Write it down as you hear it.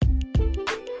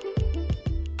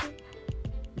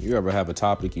You ever have a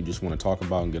topic you just want to talk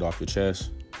about and get off your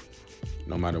chest?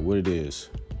 No matter what it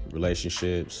is,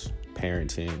 relationships,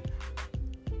 parenting,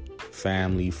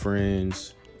 family,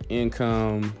 friends,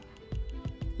 income,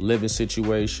 living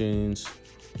situations,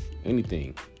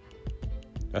 anything.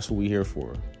 That's what we're here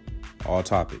for. All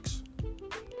topics.